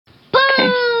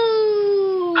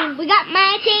got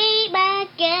my tea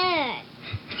bucket.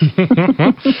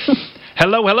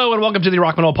 Hello, and welcome to the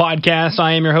Rock and Roll Podcast.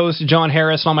 I am your host, John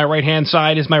Harris, and on my right-hand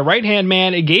side is my right-hand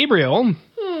man, Gabriel.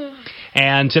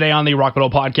 And today on the Rock and Roll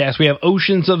Podcast, we have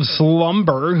Oceans of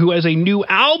Slumber, who has a new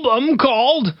album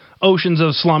called Oceans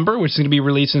of Slumber, which is going to be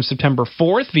released on September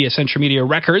 4th via Central Media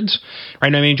Records. Right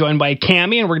now I'm being joined by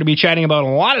Cammie, and we're going to be chatting about a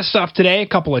lot of stuff today, a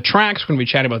couple of tracks. We're going to be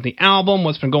chatting about the album,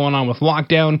 what's been going on with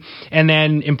lockdown, and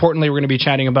then, importantly, we're going to be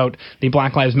chatting about the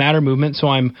Black Lives Matter movement. So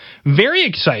I'm very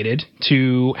excited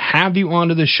to have you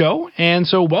onto the show, and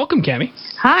so welcome, Cammie.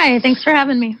 Hi, thanks for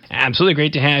having me. Absolutely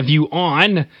great to have you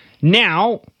on.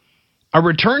 Now, a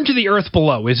return to the Earth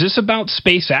below. Is this about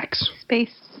SpaceX?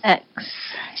 SpaceX.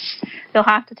 You'll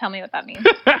have to tell me what that means.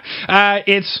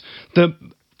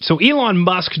 So Elon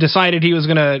Musk decided he was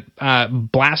going to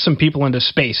blast some people into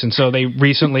space, and so they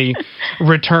recently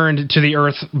returned to the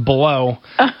Earth below.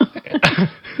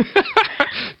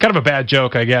 Kind of a bad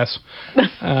joke, I guess.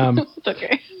 It's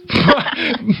okay.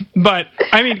 But,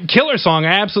 I mean, killer song.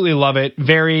 I absolutely love it.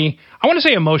 Very, I want to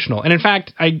say emotional. And in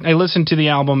fact, I listened to the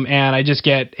album and I just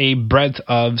get a breadth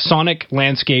of sonic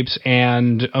landscapes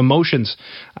and emotions.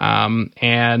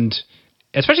 And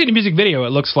especially in the music video,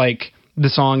 it looks like the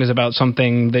song is about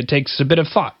something that takes a bit of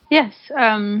thought. Yes,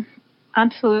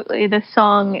 absolutely. This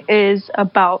song is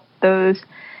about those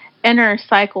inner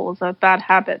cycles of bad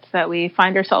habits that we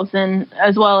find ourselves in,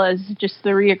 as well as just the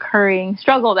reoccurring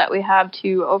struggle that we have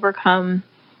to overcome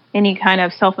any kind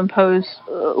of self-imposed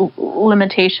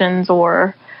limitations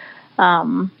or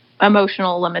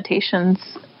emotional limitations.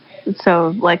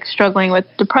 So like struggling with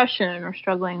depression or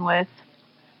struggling with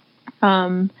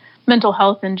mental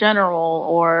health in general,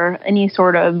 or any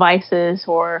sort of vices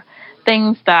or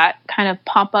things that kind of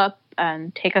pop up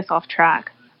and take us off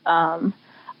track.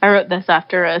 I wrote this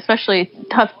after a especially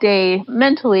tough day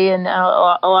mentally and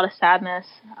a lot of sadness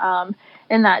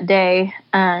in that day.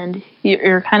 And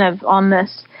you're kind of on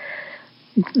this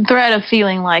thread of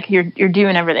feeling like you're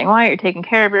doing everything right, you're taking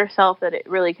care of yourself, that it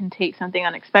really can take something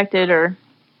unexpected or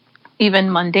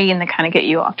even mundane to kind of get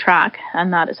you off track.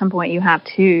 And that at some point you have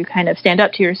to kind of stand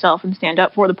up to yourself and stand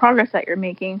up for the progress that you're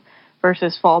making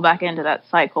versus fall back into that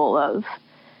cycle of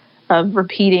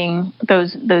repeating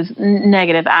those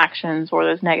negative actions or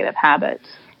those negative habits.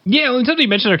 Yeah, well, something you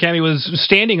mentioned there, Cammie, was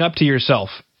standing up to yourself.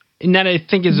 And that, I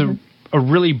think, is a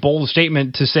really bold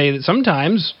statement to say that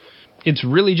sometimes it's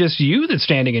really just you that's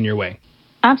standing in your way.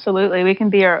 Absolutely. We can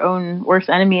be our own worst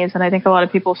enemies, and I think a lot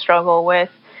of people struggle with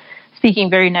speaking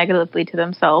very negatively to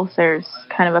themselves. There's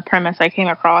kind of a premise I came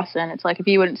across, and it's like, if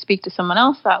you wouldn't speak to someone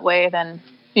else that way, then,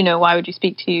 why would you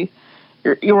speak to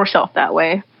yourself that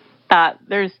way? That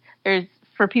there's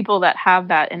for people that have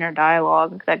that inner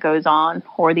dialogue that goes on,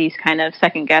 or these kind of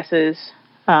second guesses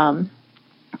in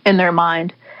their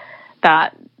mind,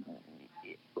 that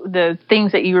the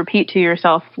things that you repeat to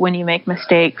yourself when you make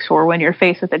mistakes or when you're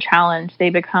faced with a challenge, they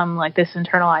become like this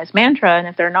internalized mantra. And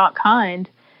if they're not kind,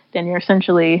 then you're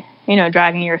essentially,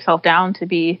 dragging yourself down to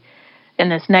be in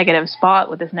this negative spot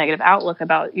with this negative outlook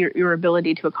about your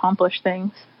ability to accomplish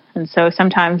things. And so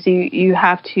sometimes you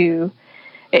have to,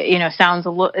 it sounds a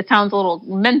little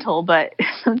mental, but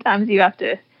sometimes you have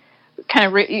to kind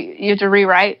of you have to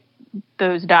rewrite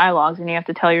those dialogues, and you have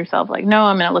to tell yourself, like, no,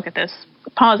 I'm going to look at this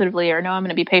positively, or no, I'm going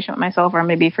to be patient with myself, or I'm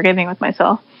going to be forgiving with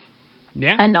myself.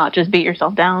 Yeah. And not just beat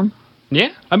yourself down.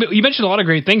 Yeah. I mean, you mentioned a lot of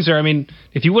great things there. I mean,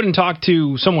 if you wouldn't talk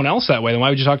to someone else that way, then why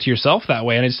would you talk to yourself that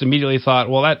way? And I just immediately thought,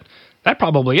 well, that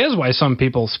probably is why some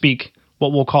people speak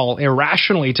what we'll call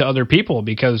irrationally to other people,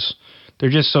 because they're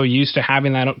just so used to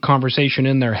having that conversation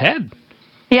in their head.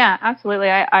 Yeah, absolutely.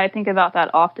 I think about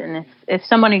that often. If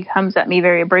somebody comes at me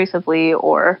very abrasively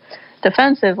or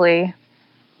defensively,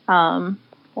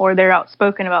 or they're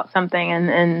outspoken about something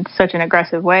in such an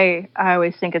aggressive way, I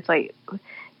always think it's like,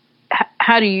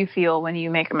 how do you feel when you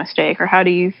make a mistake? Or how do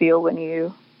you feel when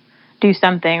you do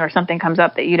something or something comes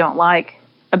up that you don't like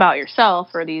about yourself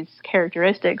or these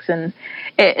characteristics? And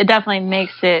it definitely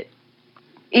makes it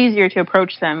easier to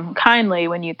approach them kindly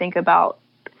when you think about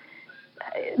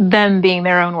them being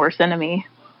their own worst enemy.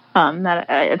 That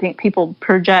I think people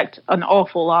project an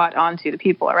awful lot onto the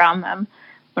people around them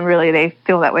when really they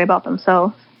feel that way about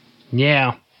themselves.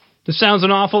 Yeah. This sounds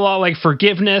an awful lot like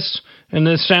forgiveness, and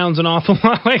this sounds an awful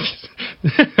lot like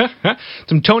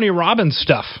some Tony Robbins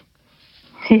stuff.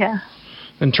 Yeah.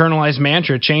 Internalized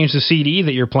mantra, change the CD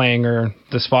that you're playing or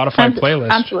the Spotify playlist.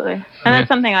 Absolutely. And that's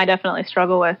something I definitely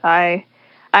struggle with. I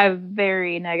have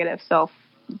very negative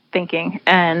self-thinking,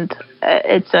 and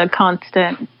it's a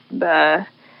constant,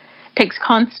 takes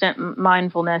constant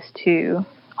mindfulness to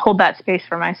hold that space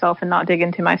for myself and not dig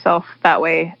into myself that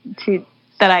way,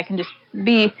 that I can just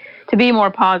be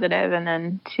more positive, and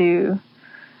then to,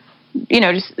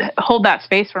 just hold that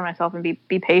space for myself and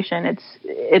be patient.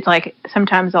 It's like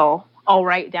sometimes I'll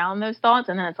write down those thoughts,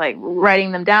 and then it's like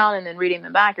writing them down and then reading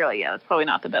them back. You're like, yeah, that's probably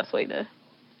not the best way to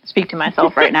speak to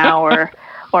myself right now, or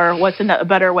what's a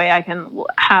better way I can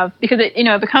have, because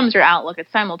it becomes your outlook.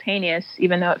 It's simultaneous,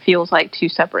 even though it feels like two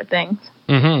separate things.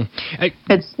 Mm-hmm.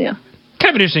 It's kind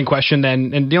of an interesting question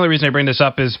then, and the only reason I bring this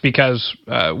up is because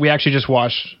we actually just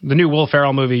watched the new Will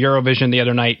Ferrell movie Eurovision the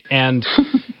other night, and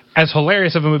as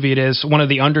hilarious of a movie it is, one of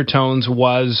the undertones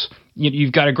was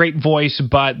you've got a great voice,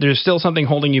 but there's still something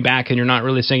holding you back and you're not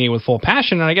really singing with full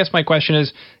passion. And I guess my question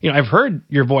is, I've heard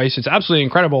your voice, it's absolutely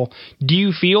incredible. Do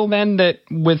you feel then that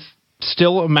with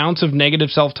still amounts of negative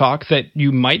self-talk that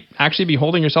you might actually be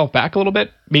holding yourself back a little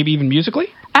bit, maybe even musically?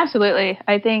 Absolutely.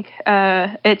 I think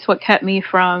it's what kept me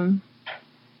from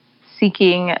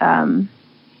seeking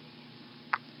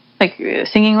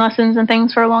singing lessons and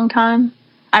things for a long time.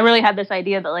 I really had this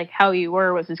idea that like how you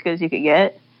were was as good as you could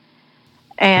get,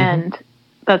 and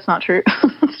that's not true.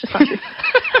 It's just not true.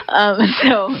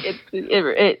 So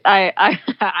I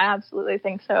absolutely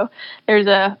think so. There's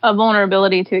a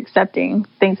vulnerability to accepting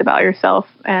things about yourself,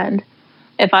 and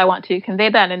if I want to convey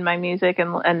that in my music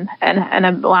and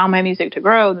allow my music to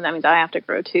grow, then that means I have to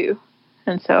grow too.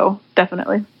 And so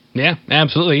definitely. Yeah,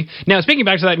 absolutely. Now, speaking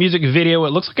back to that music video,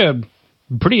 it looks like a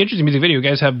pretty interesting music video. You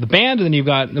guys have the band, and then you've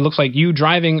got, it looks like you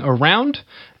driving around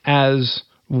as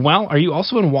well. Are you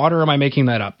also in water, or am I making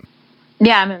that up?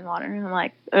 Yeah, I'm in water. I'm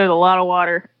like, there's a lot of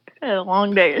water. It's a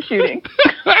long day of shooting.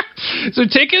 So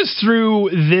take us through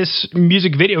this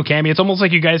music video, Cammy. It's almost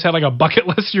like you guys had like a bucket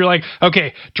list. You're like,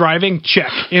 okay, driving,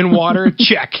 check. In water,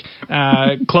 check.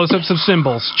 Close-ups of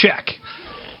cymbals, check.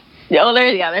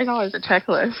 There's always a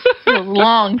checklist. A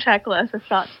long checklist of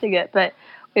shots to get, but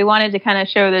we wanted to kind of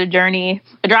show the journey.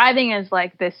 Driving is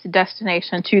like this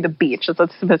destination to the beach. That's what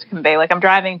it's supposed to convey. Like I'm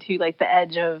driving to like the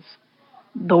edge of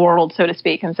the world, so to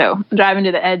speak. And so driving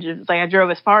to the edge of, like I drove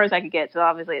as far as I could get. So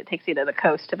obviously it takes you to the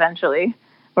coast eventually,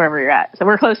 wherever you're at. So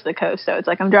we're close to the coast. So it's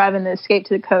like I'm driving to escape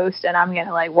to the coast, and I'm going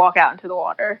to like walk out into the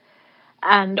water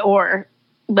or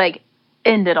like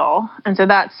end it all. And so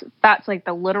that's like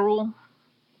the literal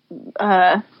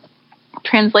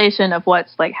translation of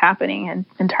what's like happening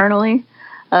internally,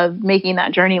 of making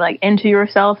that journey like into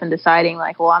yourself and deciding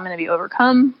like, well, I'm going to be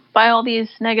overcome by all these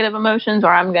negative emotions,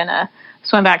 or I'm going to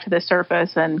swim back to the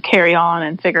surface and carry on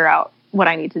and figure out what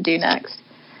I need to do next.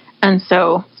 And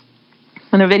so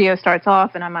when the video starts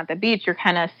off and I'm at the beach, you're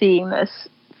kind of seeing this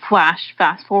flash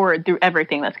fast forward through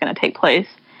everything that's going to take place.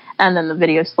 And then the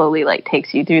video slowly like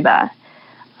takes you through that,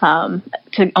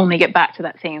 to only get back to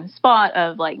that same spot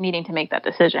of like needing to make that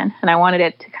decision. And I wanted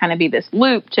it to kind of be this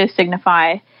loop to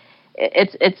signify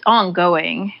it's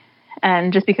ongoing.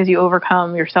 And just because you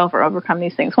overcome yourself or overcome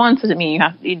these things once doesn't mean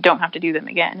you don't have to do them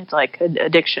again. It's like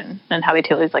addiction, and how they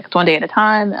tell you it's like it's one day at a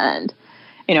time, and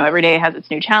every day has its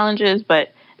new challenges, but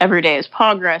every day is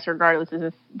progress, regardless of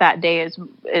if that day is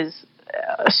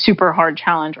a super hard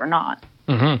challenge or not.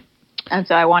 Mm-hmm. And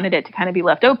so I wanted it to kind of be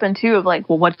left open too, of like,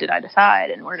 well, what did I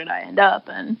decide and where did I end up?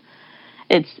 And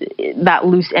it's that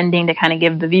loose ending to kind of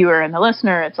give the viewer and the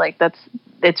listener. It's like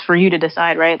it's for you to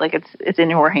decide, right? Like it's in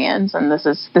your hands, and this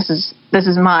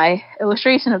is my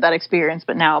illustration of that experience.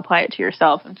 But now apply it to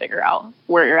yourself and figure out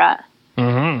where you're at.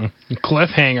 Mm-hmm.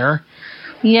 Cliffhanger.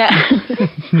 Yeah.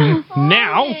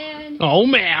 Oh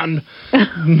man.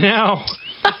 Now,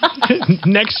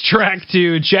 next track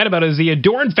to chat about is the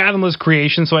Adorned Fathomless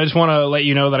Creation. So I just want to let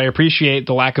you know that I appreciate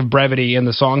the lack of brevity in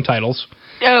the song titles.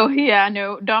 Oh yeah,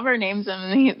 no, Dauber names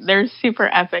them. They're super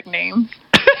epic names.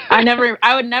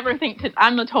 I would never think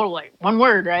I'm the total like one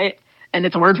word, right? And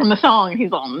it's a word from the song. And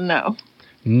he's all,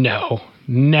 no,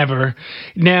 never.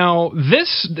 Now,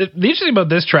 the interesting about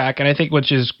this track, and I think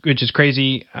which is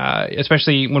crazy,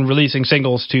 especially when releasing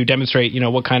singles to demonstrate,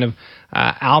 what kind of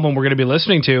album we're going to be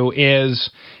listening to,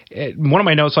 is one of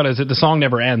my notes on it is that the song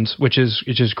never ends, which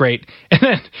is great. And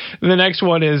then the next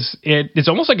one is it's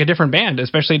almost like a different band,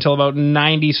 especially until about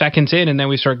 90 seconds in, and then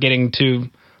we start getting to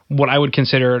what I would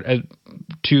consider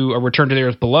to a Return to the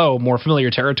Earth Below, more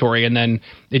familiar territory, and then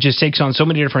it just takes on so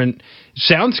many different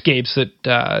soundscapes that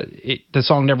the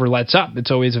song never lets up.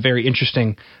 It's always a very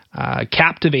interesting,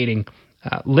 captivating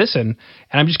listen.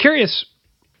 And I'm just curious,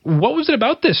 what was it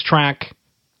about this track?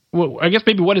 Well, I guess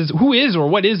maybe what is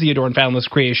the Adorned Fathomless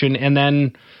Creation, and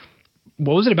then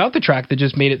what was it about the track that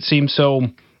just made it seem so,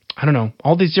 I don't know,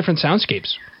 all these different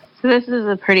soundscapes? So this is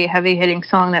a pretty heavy-hitting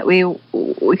song that we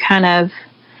kind of...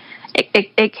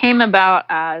 It came about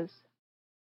as,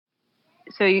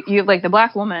 so you have like the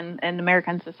black woman in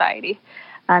American society,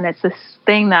 and it's this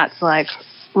thing that's like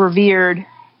revered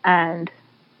and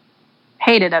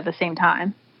hate it at the same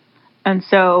time. And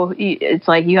so it's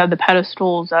like you have the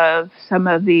pedestals of some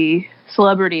of the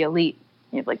celebrity elite,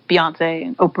 you have like Beyonce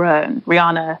and Oprah and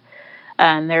Rihanna,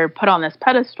 and they're put on this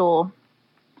pedestal.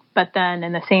 But then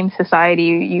in the same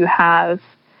society, you have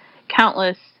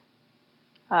countless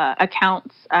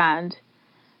accounts and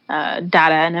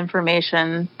data and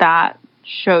information that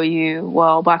show you,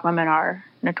 well, Black women are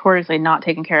notoriously not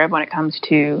taken care of when it comes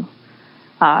to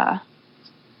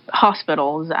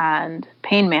hospitals and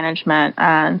pain management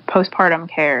and postpartum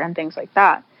care and things like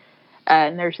that.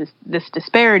 And there's this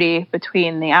disparity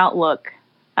between the outlook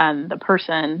and the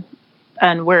person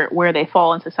and where they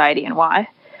fall in society and why.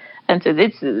 And so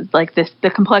this is like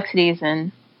the complexities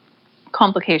and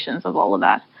complications of all of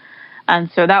that. And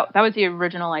so that was the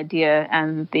original idea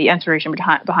and the inspiration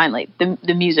behind like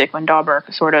the music when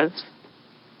Dauberg sort of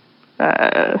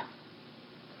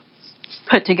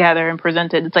put together and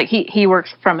presented. It's like he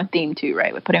works from a theme too,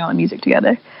 right, with putting all the music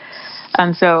together.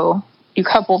 And so you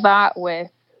couple that with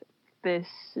this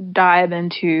dive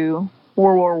into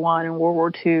World War I and World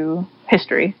War II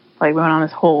history. Like we went on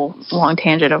this whole long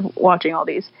tangent of watching all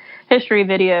these history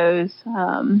videos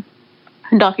and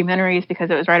documentaries because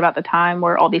it was right about the time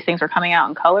where all these things were coming out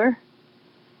in color,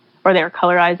 or they were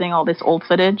colorizing all this old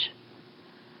footage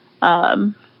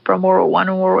from World War I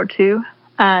and World War II.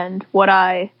 And what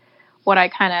I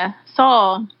kind of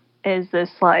saw is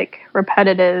this like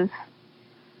repetitive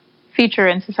feature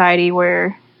in society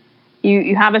where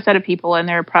you have a set of people and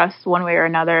they're oppressed one way or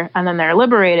another, and then they're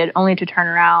liberated only to turn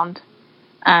around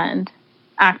and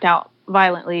act out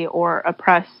violently or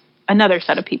oppress another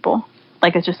set of people.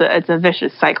 Like it's a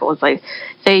vicious cycle. It's like,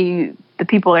 say the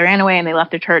people they ran away and they left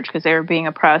the church because they were being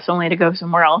oppressed, only to go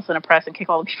somewhere else and oppress and kick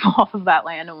all the people off of that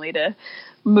land, only to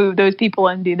move those people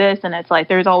and do this. And it's like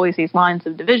there's always these lines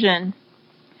of division,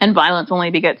 and violence only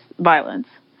begets violence.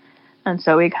 And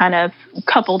so we kind of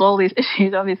coupled all these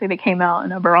issues. Obviously, they came out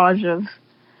in a barrage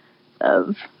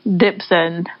of dips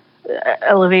and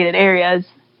elevated areas.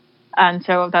 And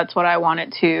so that's what I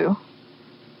wanted to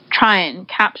try and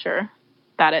capture.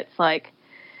 That it's like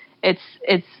it's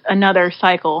another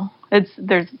cycle.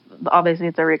 There's obviously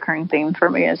it's a recurring theme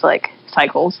for me is like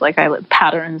cycles, like I look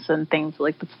patterns and things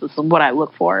like this is what I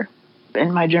look for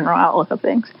in my general outlook of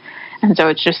things. And so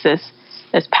it's just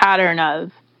this pattern of,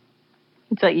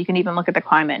 it's like you can even look at the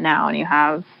climate now and you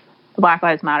have the Black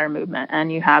Lives Matter movement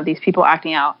and you have these people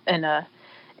acting out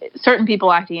certain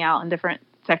people acting out in different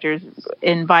sectors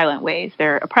in violent ways.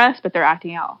 They're oppressed, but they're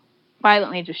acting out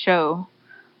violently to show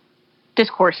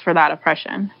discourse for that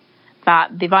oppression,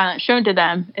 that the violence shown to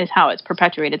them is how it's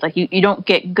perpetuated. It's like you don't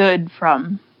get good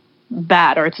from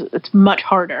bad, or it's much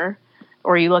harder.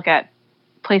 Or you look at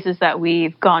places that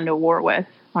we've gone to war with.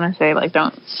 I want to say, like,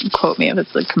 don't quote me if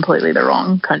it's like completely the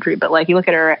wrong country, but like you look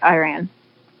at Iran,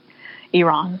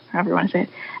 however you want to say it,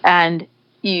 and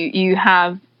you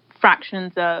have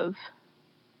fractions of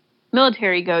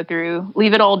military go through,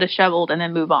 leave it all disheveled, and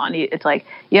then move on. It's like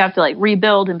you have to like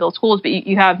rebuild and build schools, but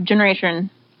you have generation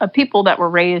of people that were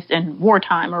raised in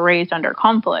wartime or raised under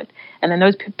conflict, and then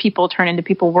those people turn into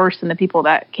people worse than the people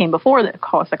that came before that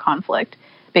caused the conflict,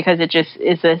 because it just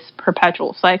is this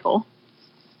perpetual cycle.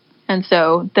 And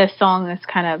so this song is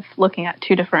kind of looking at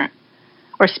two different,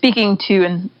 or speaking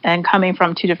to and coming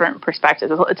from two different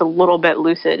perspectives. It's a little bit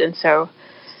lucid, and so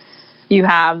you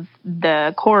have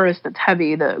the chorus that's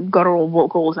heavy, the guttural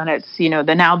vocals, and it's,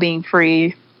 the now being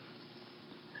free,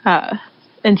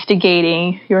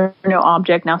 instigating, you're no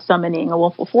object, now summoning a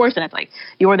willful force. And it's like,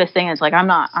 you're this thing. It's like, I'm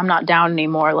not down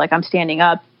anymore. Like, I'm standing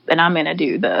up and I'm going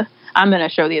to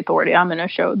show the authority. I'm going to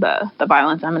show the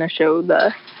violence. I'm going to show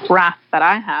the wrath that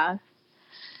I have.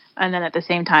 And then at the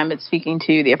same time, it's speaking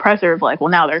to the oppressor of like, well,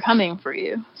 now they're coming for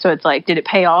you. So it's like, did it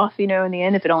pay off, in the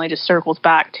end, if it only just circles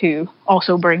back to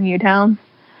also bring you down?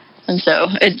 And so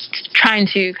it's trying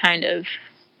to kind of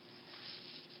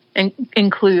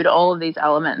include all of these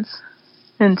elements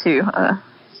into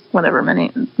whatever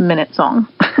minute song.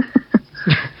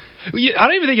 I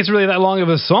don't even think it's really that long of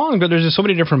a song, but there's just so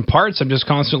many different parts. I'm just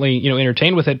constantly,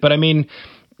 entertained with it. But I mean,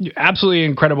 absolutely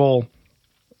incredible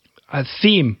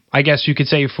theme, I guess you could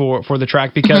say, for the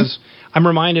track, because I'm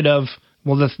reminded of,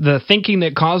 well, the thinking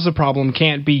that caused the problem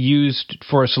can't be used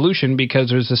for a solution, because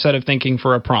there's a set of thinking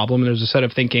for a problem and there's a set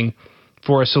of thinking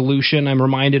for a solution. I'm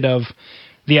reminded of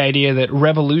the idea that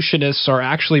revolutionists are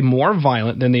actually more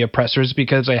violent than the oppressors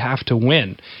because they have to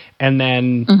win. And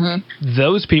then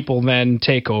those people then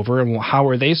take over, and how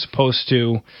are they supposed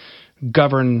to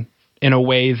govern in a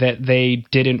way that they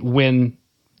didn't win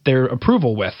their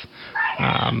approval with?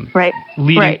 Right.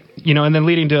 Leading, and then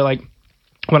leading to like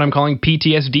what I'm calling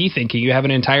PTSD thinking. You have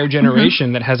an entire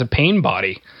generation that has a pain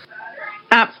body.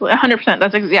 Absolutely, 100%.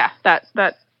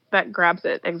 That grabs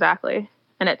it exactly.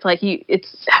 And it's like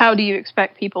it's how do you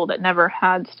expect people that never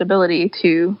had stability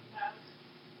to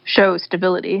show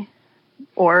stability,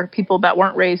 or people that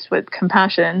weren't raised with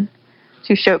compassion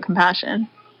to show compassion?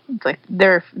 It's like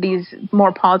these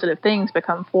more positive things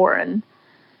become foreign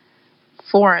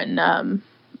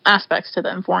aspects to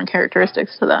them, foreign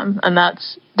characteristics to them, and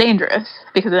that's dangerous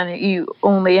because then you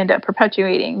only end up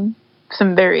perpetuating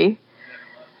some very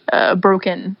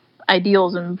broken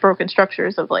ideals and broken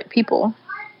structures of like people,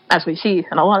 as we see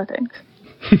in a lot of things.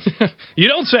 You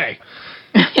don't say.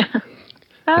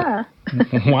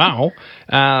 Wow.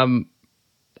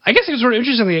 I guess it was sort of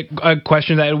interestingly a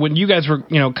question that when you guys were,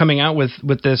 coming out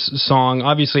with this song,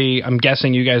 obviously I'm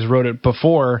guessing you guys wrote it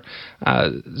before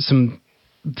some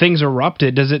things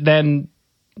erupted. Does it then,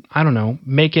 I don't know,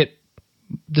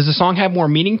 does the song have more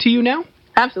meaning to you now?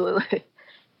 Absolutely.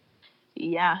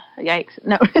 Yeah. Yikes.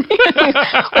 No.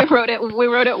 we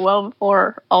wrote it well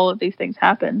before all of these things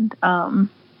happened.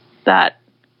 That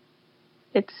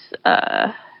it's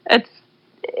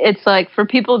like for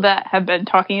people that have been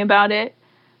talking about it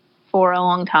for a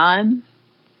long time,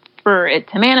 for it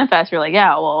to manifest, you're like,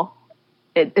 yeah, well,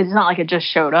 it's not like it just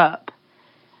showed up.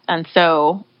 And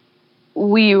so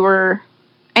we were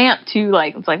amped to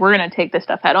it's like, we're going to take this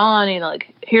stuff head on,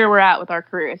 like here we're at with our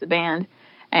career as a band,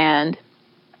 and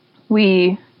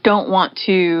we don't want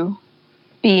to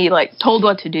be like told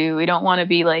what to do. We don't want to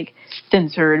be like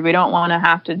censored. We don't want to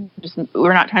have to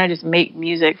we're not trying to just make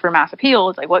music for mass appeal.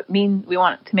 It's like we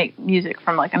want to make music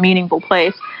from like a meaningful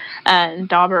place. And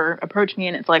Dauber approached me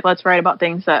and it's like, let's write about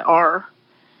things that are,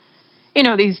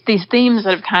 these themes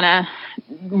that have kind of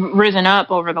risen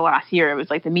up over the last year. It was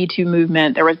like the Me Too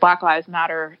movement. There was Black Lives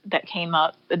Matter that came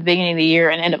up at the beginning of the year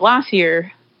and end of last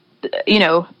year, in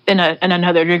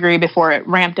another degree before it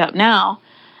ramped up now.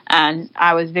 And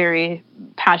I was very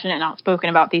passionate and outspoken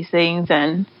about these things,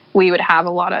 and we would have a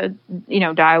lot of,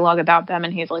 dialogue about them.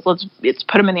 And he's like, let's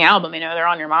put them in the album. They're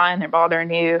on your mind. They're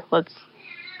bothering you. Let's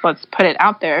put it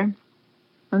out there.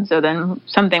 And so then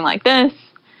something like this,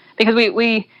 because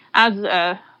we as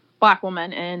a Black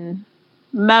woman in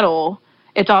metal,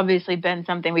 it's obviously been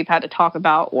something we've had to talk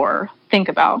about or think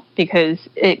about because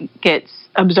it gets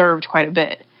observed quite a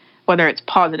bit, whether it's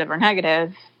positive or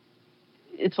negative.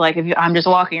 It's like I'm just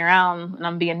walking around and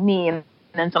I'm being mean, and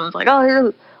then someone's like, "Oh,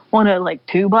 you're one of like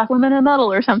 2 Black women in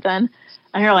metal or something,"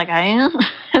 and you're like, "I am,"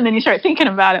 and then you start thinking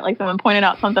about it, like someone pointed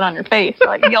out something on your face,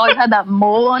 like you always had that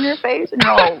mole on your face, and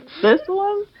you're like, "This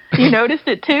one, you noticed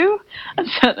it too," and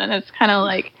so then it's kind of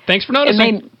like, thanks for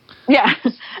noticing. Yeah,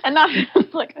 and not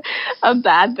like a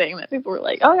bad thing that people were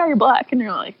like, "Oh yeah, you're Black," and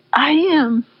you're like, "I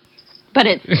am," but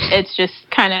it's just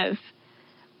kind of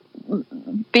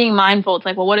being mindful. It's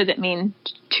like, well, what does it mean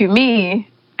to me,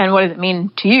 and what does it mean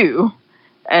to you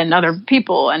and other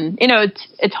people? And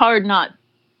it's hard not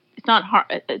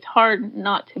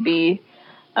to be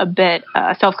a bit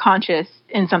self-conscious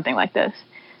in something like this.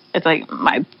 It's like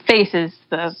my face is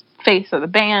the face of the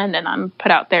band, and I'm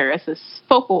put out there as this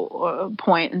focal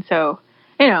point, and so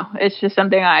it's just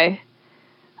something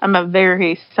I'm a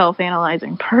very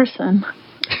self-analyzing person.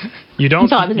 You don't.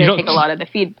 So obviously, I take a lot of the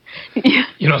feed.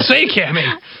 You don't say,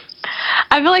 Cammy.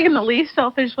 I feel like in the least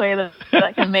selfish way that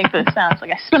I can make this sound.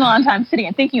 Like I spend a lot of time sitting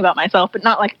and thinking about myself, but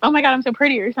not like, oh my God, I'm so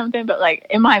pretty or something. But like,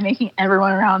 am I making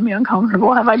everyone around me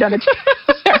uncomfortable? Have I done it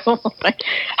terrible? Like,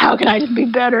 how can I just be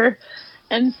better?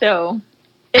 And so,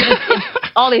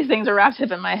 all these things are wrapped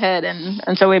up in my head.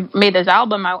 And so we made this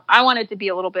album. I wanted to be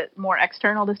a little bit more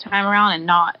external this time around, and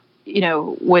not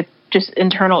with just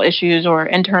internal issues or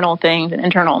internal things and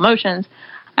internal emotions.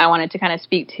 I wanted to kind of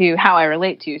speak to how I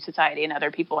relate to society and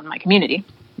other people in my community.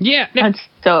 Yeah.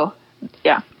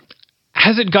 Yeah.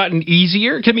 Has it gotten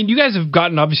easier? I mean, you guys have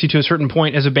gotten obviously to a certain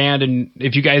point as a band, and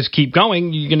if you guys keep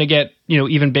going, you're going to get,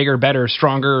 even bigger, better,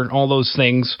 stronger, all those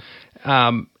things.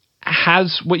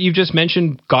 Has what you've just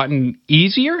mentioned gotten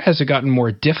easier? Has it gotten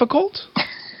more difficult?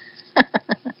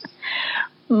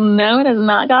 No, it has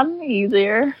not gotten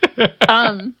easier.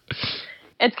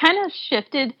 It's kind of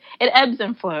shifted. It ebbs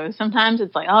and flows. Sometimes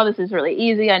it's like, oh, this is really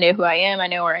easy. I know who I am. I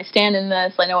know where I stand in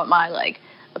this. I know what my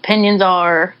opinions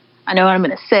are. I know what I'm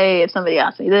going to say if somebody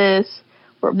asks me this,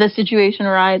 or if this situation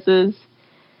arises.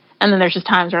 And then there's just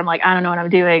times where I'm like, I don't know what I'm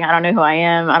doing. I don't know who I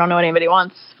am. I don't know what anybody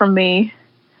wants from me.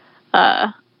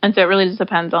 And so it really just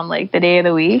depends on the day of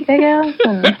the week, I guess,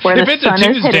 and where the sun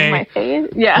is hitting my face.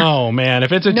 Yeah. Oh man,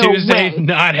 if it's a Tuesday,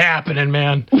 not happening,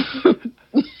 man.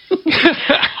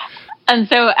 And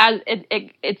so as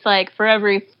it's like for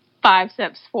every 5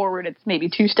 steps forward, it's maybe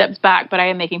 2 steps back, but I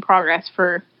am making progress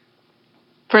for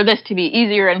this to be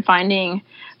easier and finding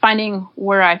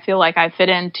where I feel like I fit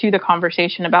into the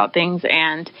conversation about things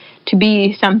and to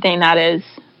be something that is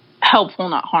helpful,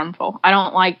 not harmful. I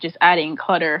don't like just adding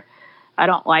clutter. I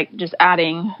don't like just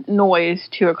adding noise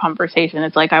to a conversation.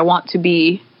 It's like I want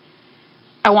to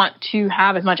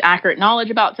have as much accurate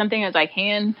knowledge about something as I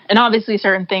can. And obviously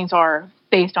certain things are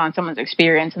based on someone's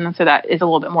experience, and so that is a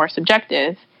little bit more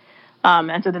subjective.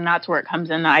 And so then that's where it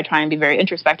comes in that I try and be very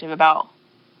introspective about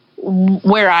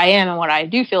where I am and what I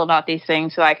do feel about these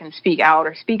things so I can speak out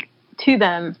or speak to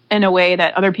them in a way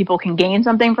that other people can gain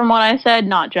something from what I said,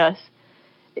 not just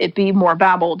it be more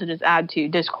babble to just add to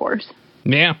discourse.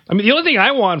 Yeah. I mean, the only thing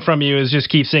I want from you is just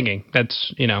keep singing.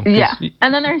 That's, Yeah.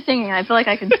 And then there's singing. I feel like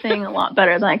I can sing a lot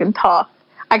better than I can talk.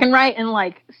 I can write in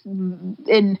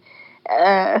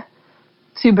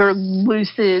super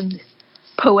lucid,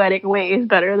 poetic ways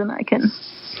better than I can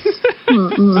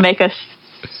make a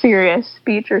serious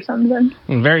speech or something.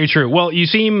 Very true. Well, you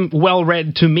seem well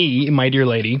read to me, my dear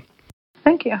lady.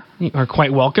 Thank you. You are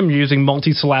quite welcome. You're using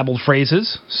multi-syllabled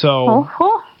phrases, so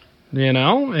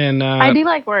and I do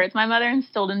like words. My mother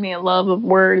instilled in me a love of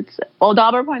words. Well,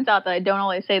 Dauber points out that I don't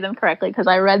always say them correctly because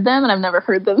I read them and I've never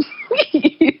heard them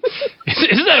used.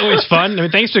 Isn't that always fun? I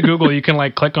mean, thanks to Google, you can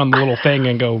click on the little thing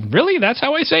and go, really? That's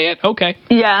how I say it? Okay.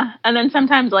 Yeah, and then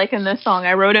sometimes, like in this song,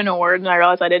 I wrote in a word and I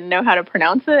realized I didn't know how to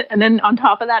pronounce it. And then on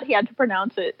top of that, he had to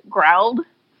pronounce it growled.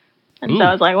 And so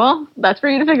I was like, well, that's for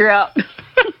you to figure out.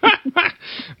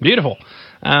 Beautiful.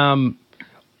 I'm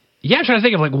trying to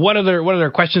think of what other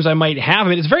questions I might have. I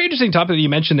mean, it's a very interesting topic that you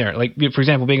mentioned there, for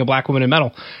example, being a black woman in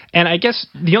metal. And I guess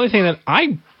the only thing that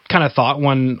I kind of thought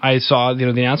when I saw the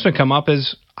announcement come up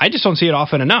is I just don't see it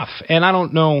often enough. And I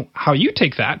don't know how you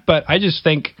take that, but I just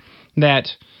think that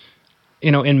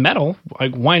in metal,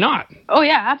 why not? Oh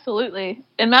yeah, absolutely.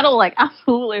 In metal,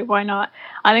 absolutely, why not?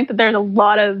 I think that there's a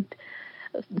lot of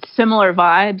similar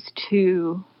vibes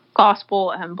to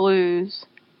gospel and blues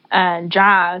and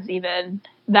jazz even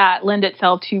that lend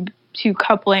itself to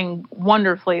coupling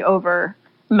wonderfully over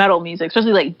metal music,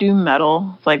 especially doom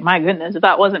metal. It's my goodness, if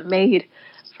that wasn't made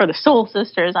for the Soul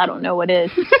Sisters, I don't know what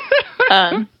is.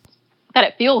 That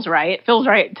it feels right. It feels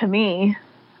right to me.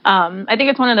 I think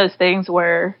it's one of those things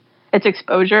where it's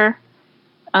exposure.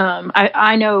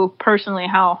 I know personally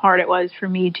how hard it was for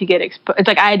me to get exposed. It's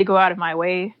I had to go out of my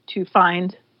way to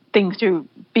find things to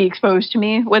be exposed to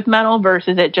me with metal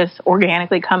versus it just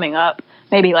organically coming up.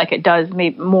 Maybe it does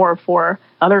maybe more for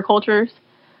other cultures.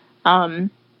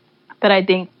 But I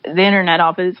think the internet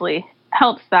obviously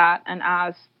helps that. And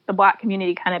as the black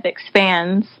community kind of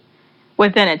expands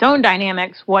within its own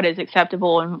dynamics, what is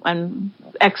acceptable and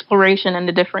exploration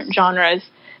into different genres,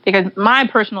 because my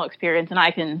personal experience, and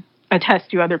I can attest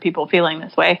to other people feeling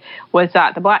this way, was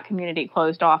that the black community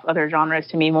closed off other genres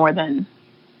to me more than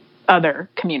other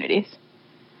communities.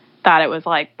 That it was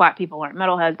black people aren't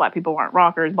metalheads, black people aren't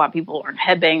rockers, black people aren't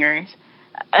headbangers.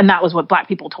 And that was what black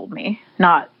people told me,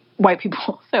 not white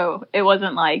people. So it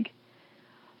wasn't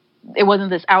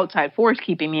this outside force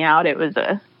keeping me out. It was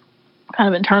a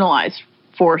kind of internalized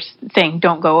force saying,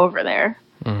 don't go over there.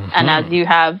 Mm-hmm. And as you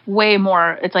have way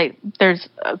more, it's there's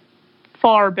a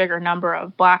far bigger number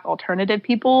of black alternative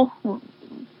people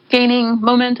gaining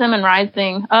momentum and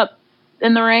rising up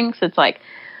in the ranks. It's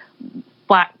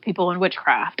black people in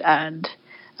witchcraft and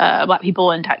black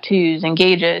people in tattoos and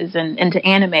gauges and into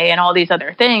anime and all these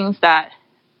other things that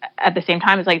at the same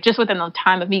time is just within the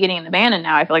time of me getting in the band, and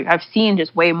now I feel I've seen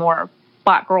just way more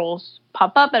black girls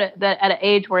pop up at an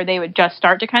age where they would just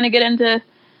start to kind of get into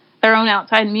their own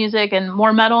outside music and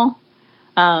more metal.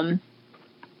 That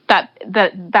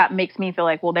makes me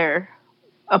feel well, they're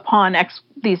upon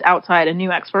these outside and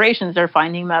new explorations, they're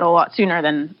finding metal a lot sooner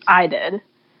than I did.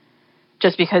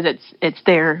 Just because it's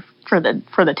there for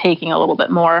the taking a little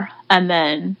bit more, and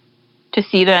then to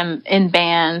see them in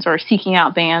bands or seeking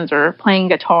out bands or playing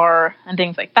guitar and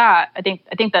things like that, I think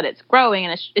that it's growing,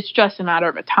 and it's just a matter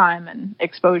of time and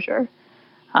exposure.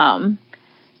 That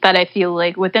I feel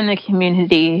within the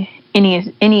community,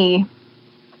 any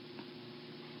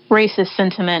racist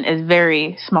sentiment is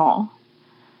very small.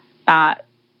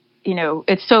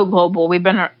 It's so global. We've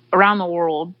been around the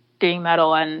world doing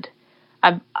metal, and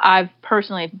I've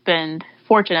personally been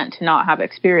fortunate to not have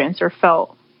experienced or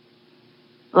felt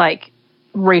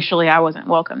racially I wasn't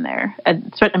welcome there.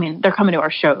 And so, I mean, they're coming to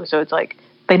our show, so it's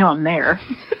they know I'm there,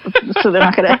 so they're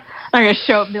not gonna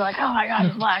show up and be oh my God,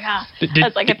 it's black. I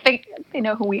think they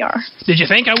know who we are. Did you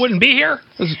think I wouldn't be here?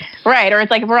 Right, or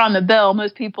it's if we're on the bill,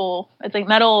 most people. It's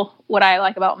metal. What I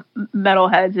like about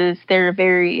metalheads is they're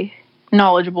very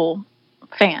knowledgeable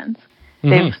fans.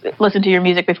 They've listened to your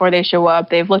music before they show up.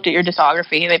 They've looked at your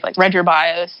discography. They've like read your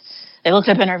bios. They looked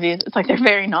up interviews. It's like they're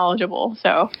very knowledgeable.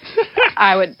 So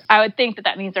I would think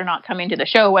that means they're not coming to the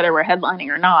show, whether we're headlining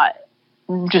or not,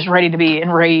 just ready to be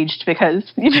enraged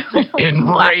because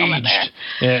enraged.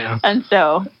 Yeah. And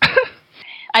so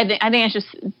I think it's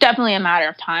just definitely a matter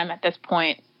of time at this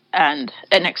point and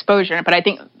an exposure. But I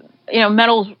think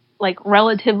metal's like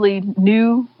relatively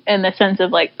new in the sense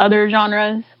of like other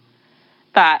genres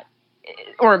that,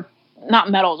 or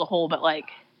not metal as a whole, but like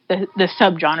the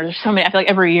subgenres. There's so many. I feel like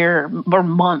every year or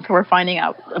month we're finding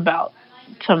out about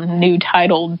some new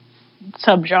titled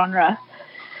subgenre,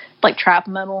 like trap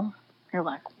metal. You're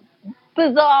like,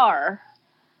 bizarre.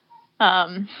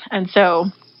 And so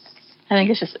I think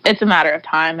it's a matter of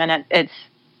time, and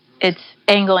it's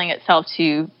angling itself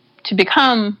to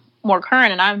become more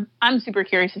current. And I'm super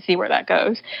curious to see where that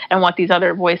goes and what these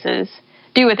other voices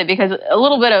do with it, because a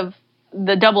little bit of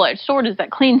the double-edged sword is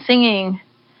that clean singing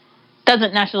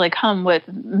doesn't necessarily come with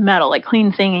metal. Like,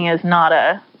 clean singing is not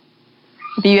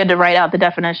if you had to write out the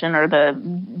definition or the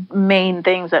main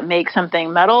things that make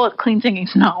something metal, clean singing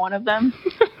is not one of them.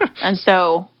 And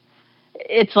so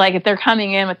it's like if they're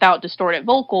coming in without distorted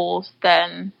vocals,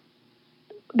 then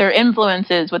their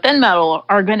influences within metal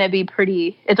are going to be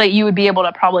pretty, it's like you would be able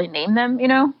to probably name them,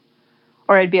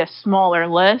 or it'd be a smaller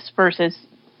list versus,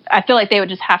 I feel like they would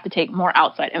just have to take more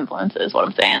outside influences, what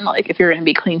I'm saying. Like if you're going to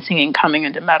be clean singing coming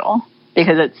into metal,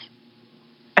 because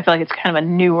I feel like it's kind of a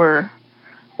newer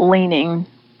leaning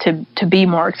to be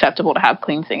more acceptable to have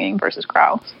clean singing versus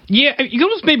growls. Yeah, you could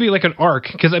almost maybe like an arc,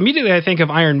 because immediately I think of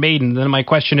Iron Maiden, then my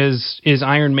question is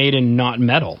Iron Maiden not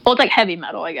metal? Well, it's like heavy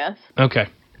metal, I guess. Okay.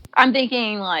 I'm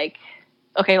thinking like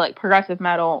progressive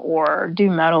metal or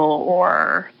doom metal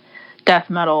or death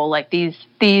metal, like these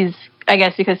I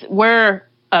guess, because we're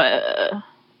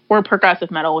progressive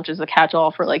metal, which is a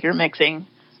catch-all for like your mixing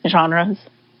genres.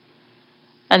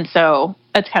 And so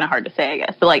it's kind of hard to say, I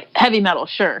guess. But like heavy metal,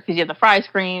 sure, because you have the Fry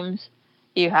Screams,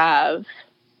 you have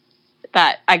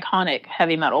that iconic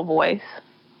heavy metal voice.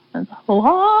 And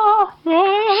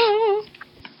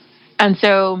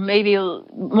so maybe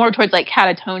more towards like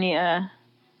Catatonia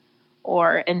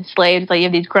or Enslaved. Like you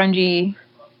have these grungy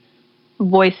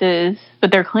voices,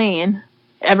 but they're clean.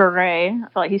 Everray, I feel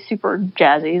like he's super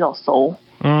jazzy. He's all soul.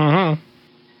 Mm-hmm.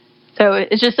 So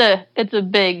it's a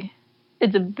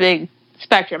big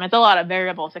spectrum. It's a lot of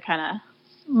variables to kind of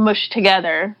mush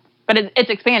together, but it's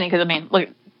expanding because, I mean, look,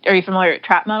 are you familiar with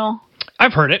trap metal?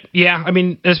 I've heard it. Yeah. I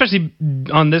mean, especially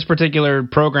on this particular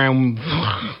program,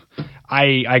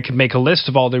 I could make a list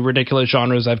of all the ridiculous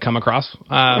genres I've come across.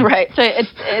 Right. So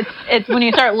it's when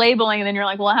you start labeling and then you're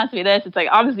like, well, it has to be this. It's like,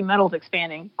 obviously metal's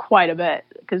expanding quite a bit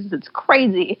because it's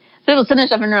crazy. So people send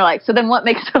stuff and they're like, so then what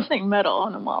makes something metal?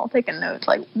 And I'm all taking notes,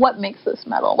 like, what makes this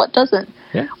metal? What doesn't?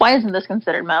 Yeah. Why isn't this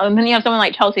considered metal? And then you have someone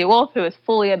like Chelsea Wolfe, who is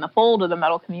fully in the fold of the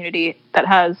metal community, that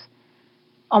has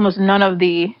almost none of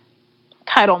the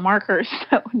title markers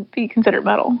that would be considered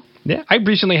metal. Yeah. I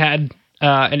recently had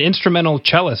an instrumental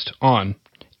cellist on,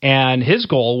 and his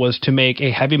goal was to make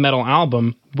a heavy metal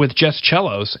album with just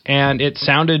cellos, and it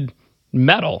sounded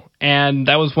metal. And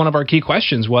that was one of our key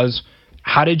questions was,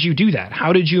 how did you do that?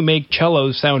 How did you make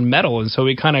cellos sound metal? And so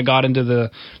we kind of got into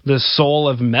the soul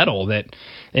of metal, that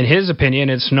in his opinion,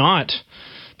 it's not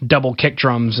double kick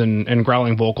drums and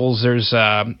growling vocals. There's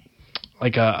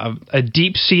like a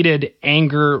deep-seated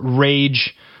anger,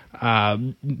 rage,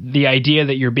 the idea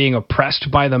that you're being oppressed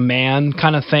by the man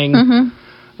kind of thing.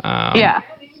 Mm-hmm. Yeah.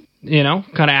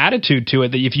 Kind of attitude to it,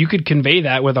 that if you could convey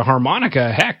that with a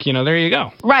harmonica, heck, there you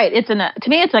go. Right. To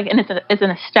me, it's like, and it's an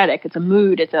aesthetic, it's a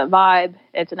mood, it's a vibe,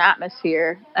 it's an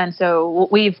atmosphere. And so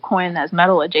what we've coined as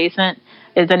metal adjacent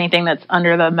is anything that's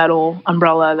under the metal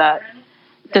umbrella that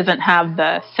doesn't have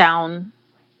the sound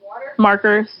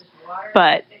markers,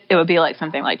 but it would be like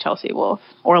something like Chelsea Wolfe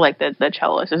or like the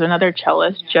cellist. There's another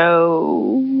cellist,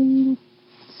 Joe.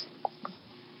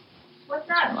 What's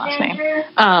that last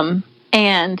name?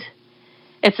 And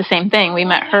it's the same thing. We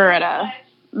met her at a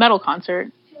metal concert,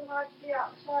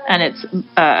 and it's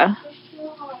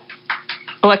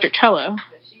electric cello.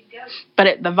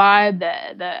 But the vibe,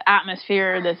 the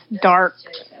atmosphere, this dark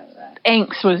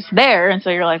angst was there, and so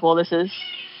you're like, well, this is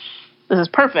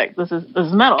perfect. This is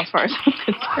metal as far as I'm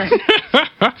concerned.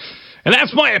 And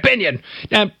that's my opinion.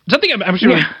 Now, something I'm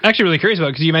actually really curious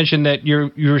about, because you mentioned that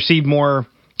you receive more,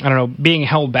 I don't know, being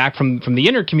held back from the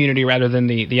inner community rather than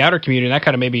the outer community. And that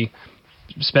kind of maybe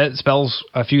spells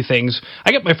a few things.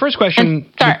 I get my first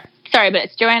question. Sorry, but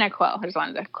it's Joanna Quell. I just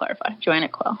wanted to clarify. Joanna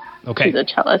Quell. Okay. She's a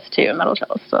cellist too, a metal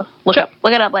cellist. So look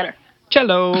it up later.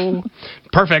 Cello.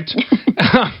 Perfect.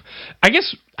 I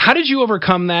guess, How did you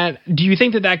overcome that? Do you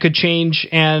think that could change?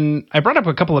 And I brought up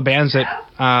a couple of bands that,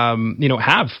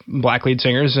 have black lead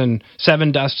singers, and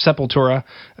Seven Dust, Sepultura.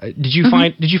 Did you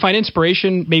find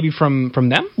inspiration maybe from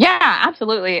them? Yeah,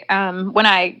 absolutely. When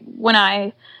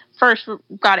I first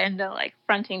got into like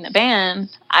fronting the band,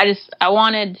 I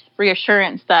wanted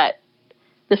reassurance that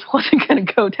this wasn't going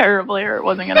to go terribly, or it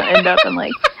wasn't going to end up in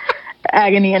like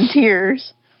agony and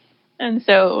tears. And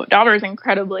so Dauber's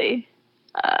incredibly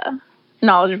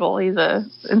knowledgeable. He's a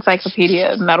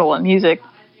encyclopedia of metal and music.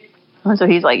 And so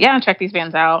he's like, yeah, check these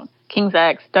bands out. King's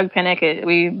X, Doug Pinnick.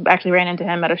 We actually ran into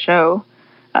him at a show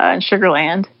in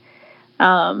Sugarland.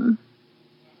 And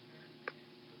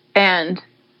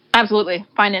absolutely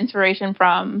find inspiration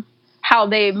from how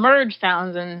they merge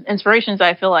sounds and inspirations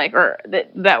I feel like, or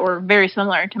that were very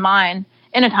similar to mine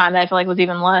in a time that I feel like was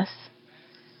even less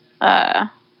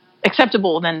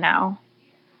acceptable than now.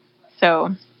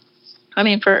 So, I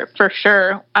mean, for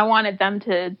sure, I wanted them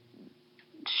to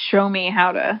show me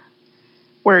how to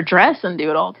wear a dress and do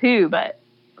it all too, but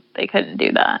they couldn't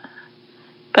do that.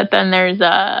 But then there's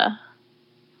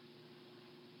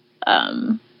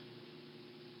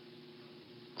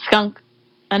Skunk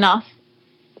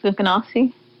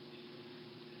Anansi,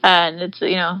 and it's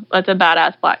that's a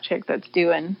badass black chick that's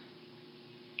doing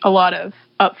a lot of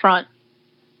upfront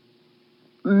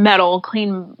metal,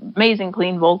 amazing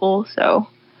clean vocals. So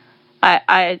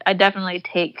I definitely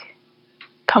take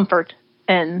comfort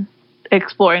in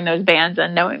exploring those bands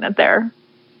and knowing that they're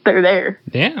there.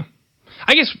 Yeah,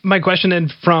 I guess my question then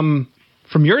from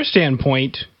your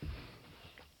standpoint,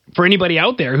 for anybody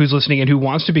out there who's listening and who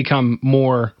wants to become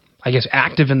more, I guess,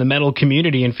 active in the metal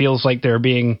community and feels like they're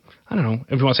being, I don't know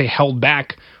if you want to say held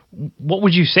back, what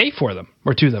would you say for them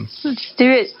or to them? Just do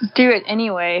it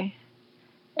anyway.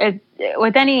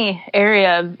 With any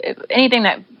area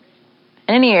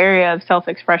of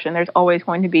self-expression, there's always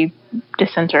going to be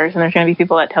dissenters, and there's going to be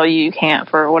people that tell you can't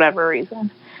for whatever reason.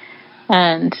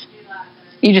 And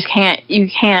you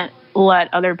can't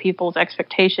let other people's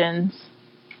expectations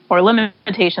or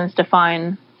limitations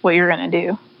define what you're going to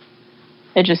do.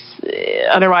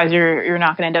 Otherwise you're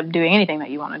not going to end up doing anything that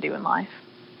you want to do in life.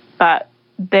 But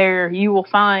there you will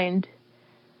find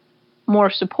more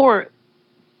support.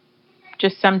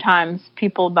 Just sometimes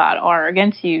people that are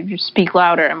against you just speak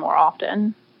louder and more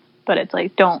often. But it's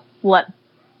like, don't let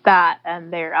that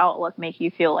and their outlook make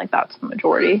you feel like that's the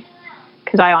majority.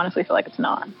 Because I honestly feel like it's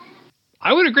not.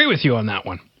 I would agree with you on that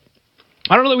one.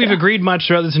 I don't know that we've agreed much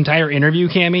throughout this entire interview,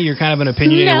 Cammie. You're kind of an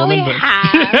opinionated woman. We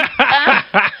have.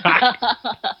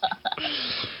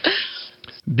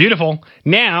 Beautiful.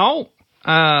 Now,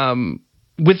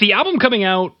 with the album coming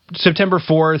out September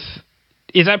 4th,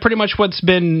 is that pretty much what's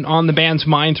been on the band's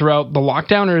mind throughout the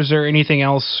lockdown, or is there anything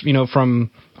else, from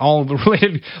all the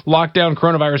related lockdown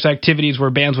coronavirus activities where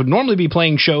bands would normally be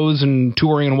playing shows and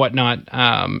touring and whatnot?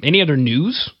 Any other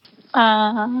news?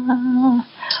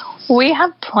 We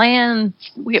plan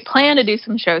to do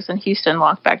some shows in Houston,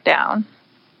 locked back down.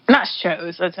 Not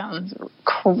shows, that sounds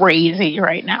crazy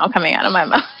right now coming out of my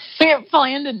mouth. We have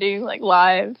planned to do like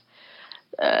live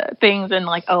things and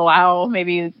like allow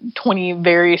maybe 20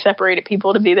 very separated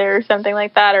people to be there or something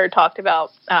like that, or talked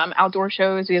about outdoor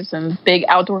shows. We have some big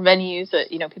outdoor venues that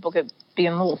people could be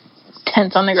in little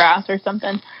tents on the grass or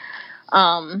something.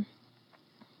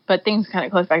 But things kind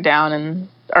of closed back down and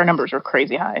our numbers are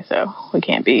crazy high, so we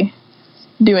can't be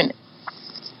doing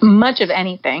much of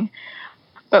anything.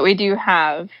 But we do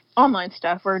have online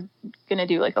stuff. We're gonna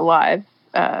do like a live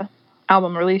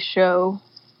album release show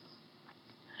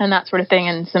and that sort of thing,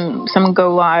 and some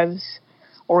go lives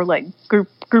or like group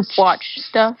watch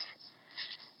stuff.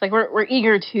 Like we're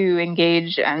eager to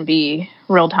engage and be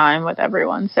real time with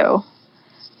everyone, so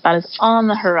that is on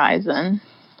the horizon.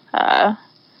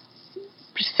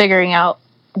 Just figuring out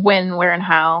when, where, and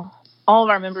how. All of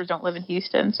our members don't live in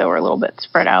Houston, so we're a little bit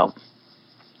spread out.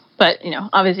 But,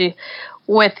 obviously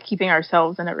with keeping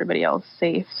ourselves and everybody else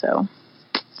safe, so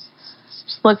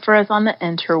just look for us on the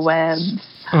interwebs.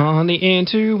 On the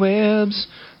interwebs.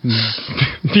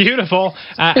 Beautiful.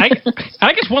 I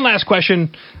guess one last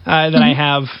question that I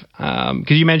have,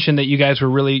 because you mentioned that you guys were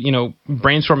really,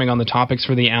 brainstorming on the topics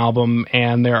for the album,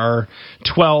 and there are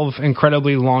 12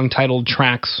 incredibly long titled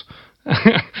tracks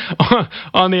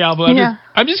on the album.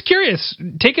 I'm just curious.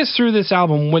 Take us through this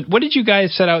album. What did you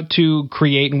guys set out to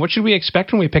create, and what should we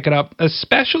expect when we pick it up?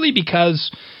 Especially because,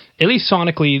 at least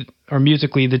sonically or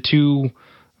musically, the two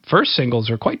first singles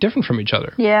are quite different from each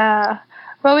other. Yeah.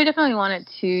 Well, we definitely wanted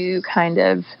to kind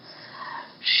of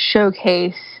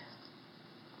showcase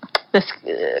this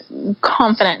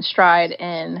confident stride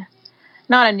in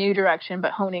not a new direction,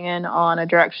 but honing in on a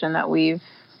direction that we've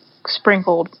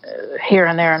sprinkled here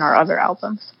and there in our other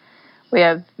albums. We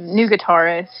have new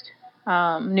guitarist,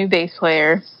 new bass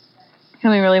player,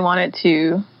 and we really wanted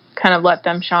to kind of let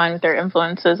them shine with their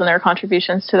influences and their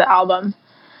contributions to the album.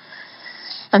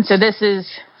 And so this is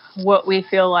what we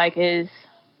feel like is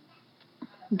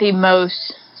the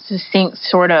most succinct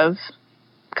sort of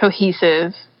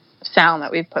cohesive sound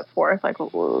that we've put forth. Like,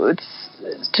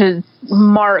 it's to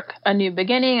mark a new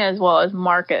beginning as well as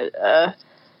mark a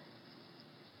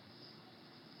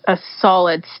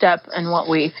solid step in what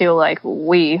we feel like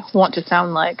we want to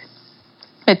sound like.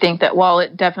 I think that while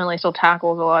it definitely still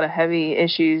tackles a lot of heavy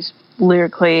issues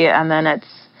lyrically, and then it's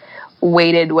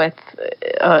weighted with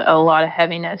a lot of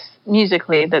heaviness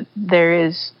musically, that there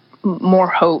is more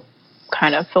hope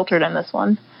kind of filtered in this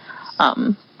one.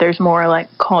 There's more like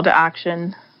call to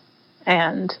action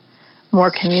and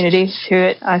more community to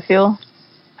it, I feel.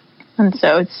 And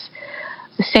so it's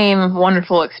the same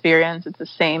wonderful experience. It's the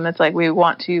same. It's like we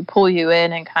want to pull you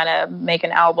in and kind of make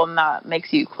an album that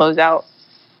makes you close out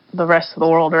the rest of the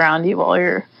world around you while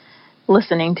you're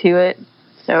listening to it.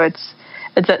 So it's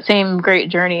that same great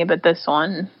journey, but this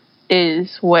one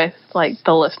is with like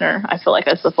the listener. I feel like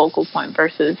that's the focal point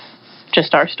versus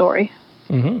just our story.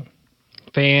 Mm-hmm.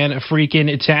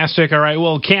 Fan-freaking-tastic. All right,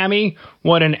 well, Cammie,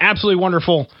 what an absolutely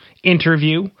wonderful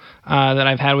interview that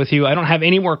I've had with you. I don't have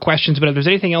any more questions, but if there's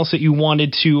anything else that you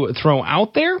wanted to throw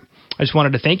out there, I just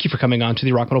wanted to thank you for coming on to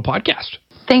the Rock Metal Podcast.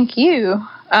 Thank you.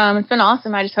 It's been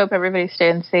awesome. I just hope everybody's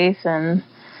staying safe and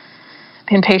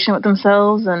being patient with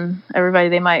themselves and everybody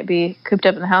they might be cooped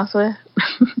up in the house with.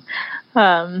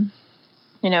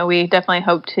 We definitely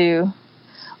hope to.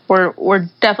 We're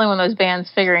definitely one of those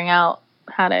bands figuring out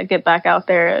how to get back out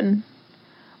there, and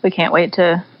we can't wait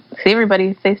to see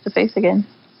everybody face to face again.